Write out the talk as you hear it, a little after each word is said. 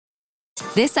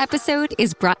This episode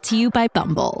is brought to you by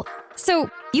Bumble. So,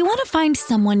 you want to find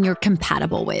someone you're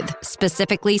compatible with,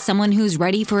 specifically someone who's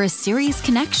ready for a serious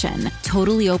connection,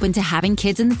 totally open to having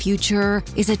kids in the future,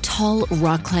 is a tall,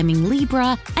 rock-climbing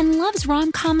Libra, and loves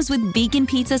rom-coms with vegan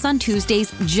pizzas on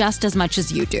Tuesdays just as much as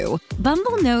you do.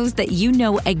 Bumble knows that you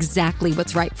know exactly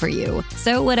what's right for you.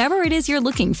 So whatever it is you're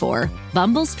looking for,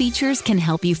 Bumble's features can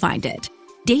help you find it.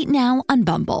 Date now on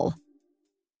Bumble.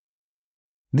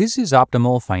 This is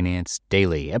Optimal Finance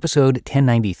Daily, episode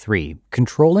 1093,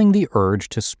 Controlling the Urge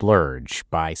to Splurge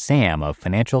by Sam of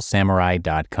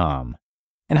FinancialSamurai.com.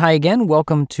 And hi again,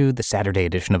 welcome to the Saturday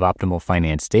edition of Optimal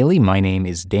Finance Daily. My name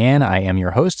is Dan, I am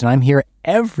your host, and I'm here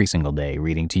every single day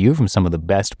reading to you from some of the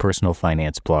best personal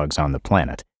finance blogs on the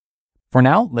planet. For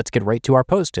now, let's get right to our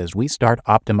post as we start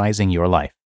optimizing your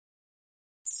life.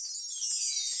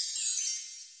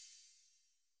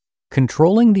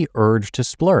 Controlling the Urge to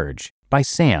Splurge by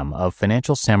Sam of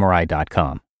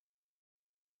FinancialSamurai.com.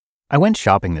 I went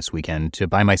shopping this weekend to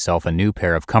buy myself a new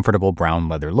pair of comfortable brown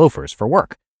leather loafers for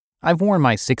work. I've worn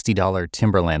my $60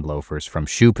 Timberland loafers from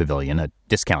Shoe Pavilion, a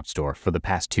discount store, for the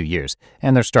past 2 years,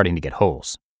 and they're starting to get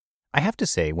holes. I have to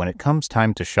say, when it comes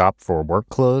time to shop for work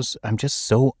clothes, I'm just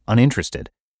so uninterested.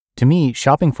 To me,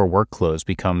 shopping for work clothes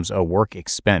becomes a work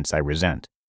expense I resent.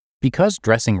 Because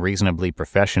dressing reasonably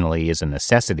professionally is a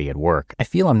necessity at work, I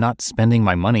feel I'm not spending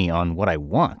my money on what I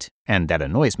want, and that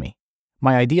annoys me.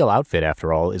 My ideal outfit,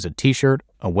 after all, is a t-shirt,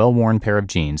 a well-worn pair of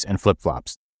jeans, and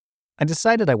flip-flops. I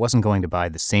decided I wasn't going to buy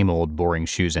the same old boring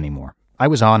shoes anymore. I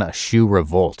was on a shoe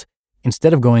revolt.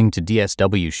 Instead of going to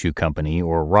DSW Shoe Company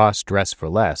or Ross Dress for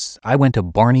Less, I went to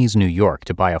Barney's, New York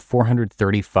to buy a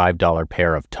 $435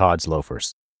 pair of Todd's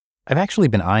loafers. I've actually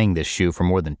been eyeing this shoe for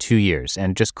more than 2 years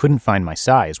and just couldn't find my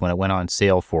size when it went on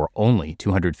sale for only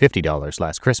 $250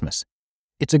 last Christmas.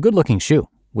 It's a good-looking shoe,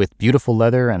 with beautiful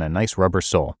leather and a nice rubber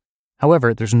sole.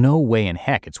 However, there's no way in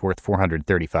heck it's worth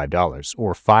 $435,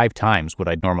 or 5 times what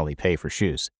I'd normally pay for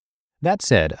shoes. That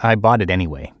said, I bought it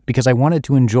anyway, because I wanted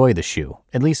to enjoy the shoe,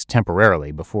 at least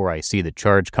temporarily, before I see the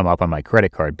charge come up on my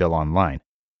credit card bill online.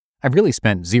 I've really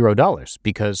spent $0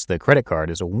 because the credit card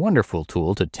is a wonderful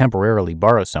tool to temporarily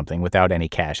borrow something without any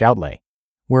cash outlay.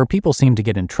 Where people seem to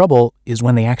get in trouble is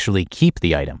when they actually keep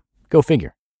the item. Go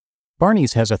figure.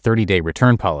 Barney's has a 30-day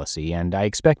return policy, and I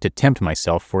expect to tempt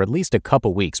myself for at least a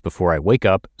couple weeks before I wake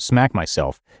up, smack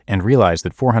myself, and realize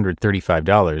that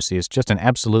 $435 is just an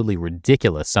absolutely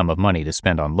ridiculous sum of money to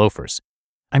spend on loafers.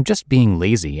 I'm just being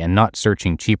lazy and not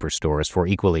searching cheaper stores for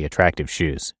equally attractive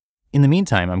shoes. In the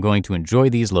meantime, I'm going to enjoy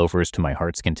these loafers to my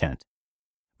heart's content.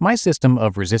 My system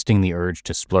of resisting the urge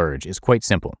to splurge is quite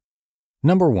simple.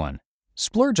 Number 1,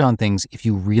 splurge on things if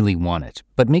you really want it,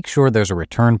 but make sure there's a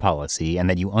return policy and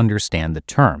that you understand the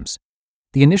terms.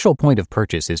 The initial point of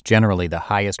purchase is generally the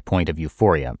highest point of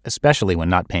euphoria, especially when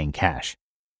not paying cash.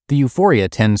 The euphoria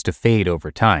tends to fade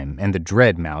over time, and the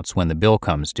dread mounts when the bill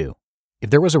comes due. If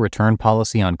there was a return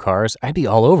policy on cars, I'd be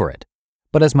all over it.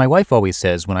 But as my wife always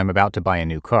says when I'm about to buy a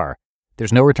new car,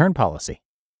 there's no return policy.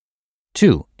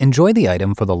 2, enjoy the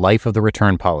item for the life of the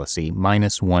return policy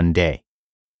minus 1 day.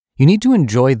 You need to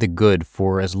enjoy the good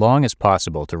for as long as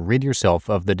possible to rid yourself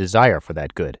of the desire for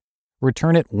that good.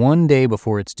 Return it 1 day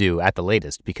before it's due at the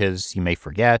latest because you may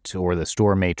forget or the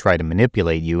store may try to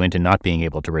manipulate you into not being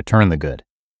able to return the good.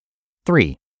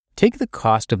 3, take the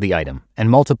cost of the item and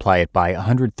multiply it by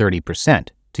 130%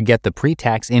 to get the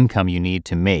pre-tax income you need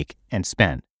to make and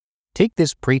spend. Take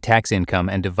this pre-tax income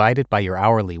and divide it by your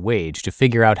hourly wage to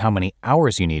figure out how many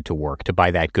hours you need to work to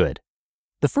buy that good.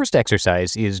 The first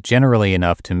exercise is generally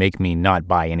enough to make me not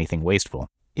buy anything wasteful.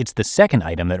 It's the second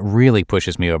item that really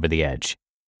pushes me over the edge.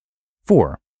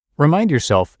 4, remind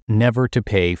yourself never to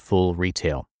pay full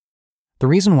retail. The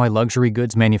reason why luxury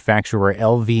goods manufacturer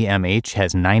LVMH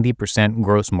has 90%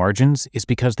 gross margins is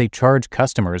because they charge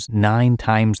customers 9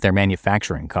 times their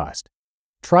manufacturing cost.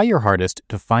 Try your hardest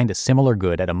to find a similar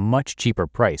good at a much cheaper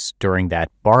price during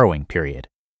that borrowing period.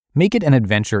 Make it an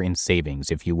adventure in savings,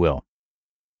 if you will.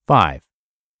 5.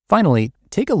 Finally,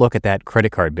 take a look at that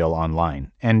credit card bill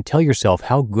online and tell yourself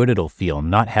how good it'll feel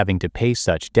not having to pay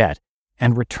such debt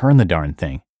and return the darn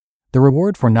thing. The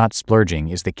reward for not splurging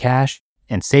is the cash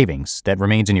and savings that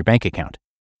remains in your bank account.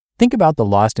 Think about the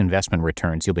lost investment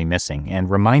returns you'll be missing and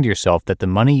remind yourself that the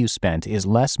money you spent is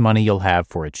less money you'll have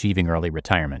for achieving early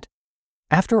retirement.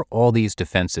 After all these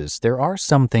defenses, there are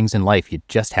some things in life you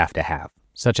just have to have,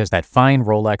 such as that fine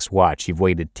Rolex watch you've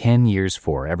waited 10 years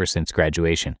for ever since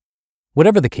graduation.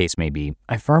 Whatever the case may be,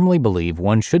 I firmly believe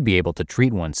one should be able to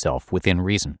treat oneself within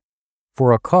reason.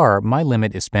 For a car, my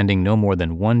limit is spending no more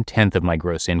than 1/10 of my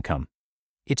gross income.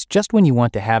 It's just when you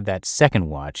want to have that second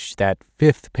watch, that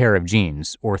fifth pair of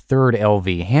jeans, or third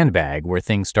LV handbag where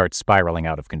things start spiraling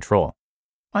out of control.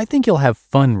 I think you'll have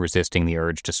fun resisting the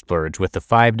urge to splurge with the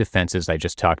 5 defenses I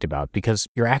just talked about because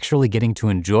you're actually getting to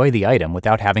enjoy the item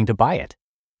without having to buy it.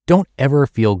 Don't ever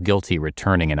feel guilty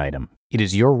returning an item. It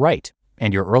is your right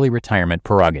and your early retirement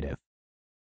prerogative.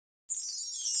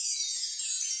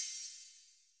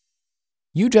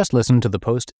 You just listened to the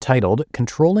post titled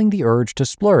Controlling the Urge to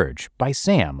Splurge by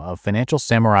Sam of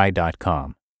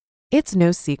FinancialSamurai.com. It's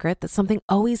no secret that something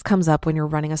always comes up when you're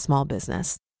running a small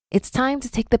business. It's time to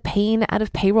take the pain out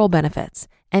of payroll benefits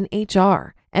and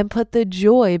HR and put the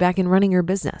joy back in running your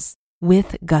business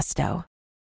with Gusto.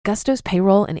 Gusto's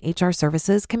payroll and HR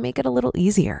services can make it a little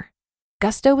easier.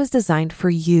 Gusto was designed for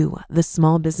you, the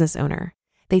small business owner.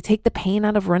 They take the pain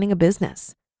out of running a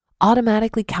business,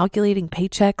 automatically calculating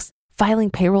paychecks,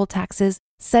 filing payroll taxes,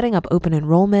 setting up open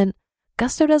enrollment.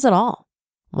 Gusto does it all.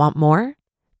 Want more?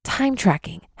 Time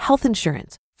tracking, health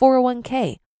insurance,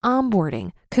 401k,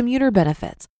 onboarding, commuter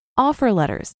benefits, offer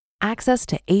letters, access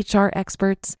to HR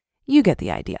experts. You get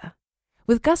the idea.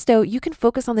 With Gusto, you can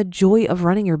focus on the joy of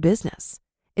running your business.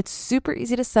 It's super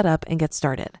easy to set up and get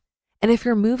started. And if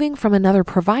you're moving from another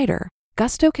provider,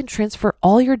 Gusto can transfer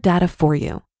all your data for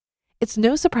you. It's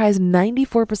no surprise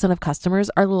 94% of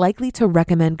customers are likely to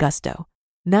recommend Gusto.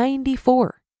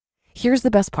 94. Here's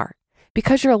the best part.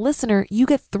 Because you're a listener, you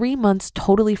get 3 months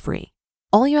totally free.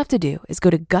 All you have to do is go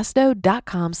to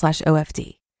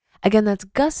gusto.com/OFD. Again, that's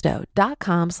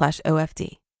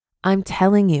gusto.com/OFD. I'm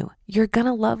telling you, you're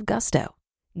gonna love Gusto.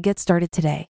 Get started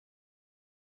today.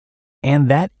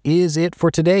 And that is it for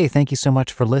today. Thank you so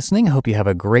much for listening. Hope you have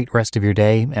a great rest of your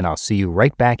day, and I'll see you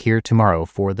right back here tomorrow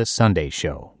for the Sunday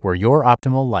Show, where your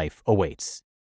optimal life awaits.